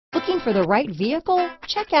Looking for the right vehicle?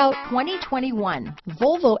 Check out 2021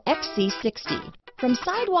 Volvo XC60. From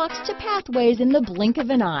sidewalks to pathways in the blink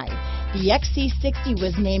of an eye, the XC60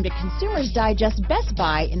 was named a Consumer's Digest Best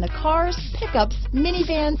Buy in the cars, pickups,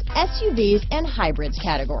 minivans, SUVs, and hybrids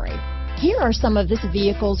category. Here are some of this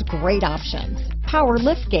vehicle's great options: power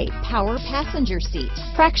liftgate, power passenger seat,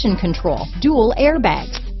 traction control, dual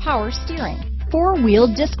airbags, power steering,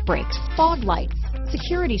 four-wheel disc brakes, fog lights,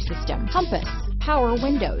 security system, compass, power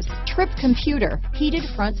windows, trip computer, heated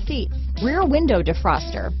front seats, rear window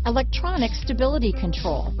defroster, electronic stability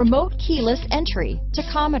control, remote keyless entry,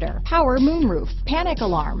 tachometer, power moonroof, panic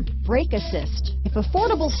alarm, brake assist. If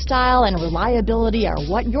affordable style and reliability are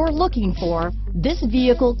what you're looking for, this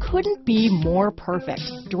vehicle couldn't be more perfect.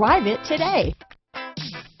 Drive it today.